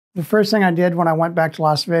The first thing I did when I went back to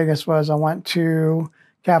Las Vegas was I went to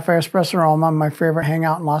Cafe Espresso Roma, my favorite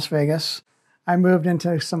hangout in Las Vegas. I moved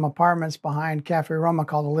into some apartments behind Cafe Roma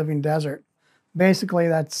called the Living Desert. Basically,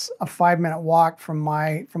 that's a 5-minute walk from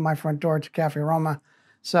my front door to Cafe Roma.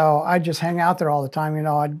 So I just hang out there all the time. You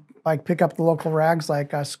know, I'd like pick up the local rags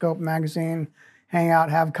like Scope magazine, hang out,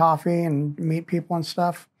 have coffee, and meet people and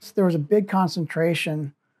stuff. So there was a big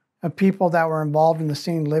concentration of people that were involved in the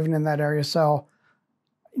scene living in that area. So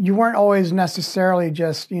you weren't always necessarily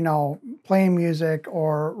just, you know, playing music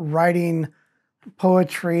or writing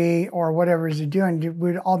poetry or whatever you're doing.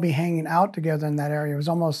 We'd all be hanging out together in that area. It was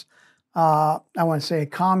almost, I wouldn't say a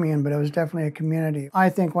commune, but it was definitely a community. I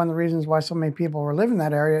think one of the reasons why so many people were living in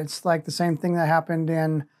that area, it's like the same thing that happened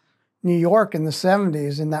in New York in the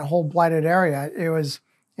 70s in that whole blighted area. It was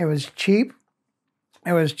cheap.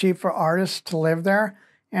 It was cheap for artists to live there.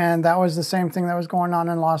 And that was the same thing that was going on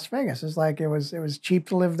in Las Vegas. It's like it was cheap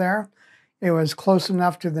to live there. It was close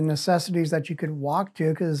enough to the necessities that you could walk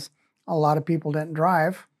to because a lot of people didn't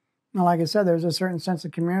drive. And like I said, there's a certain sense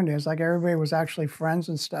of community. It's like everybody was actually friends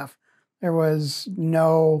and stuff. There was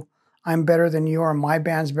no, I'm better than you or my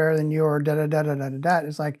band's better than you or da-da-da-da-da-da.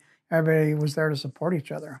 It's like everybody was there to support each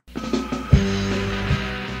other.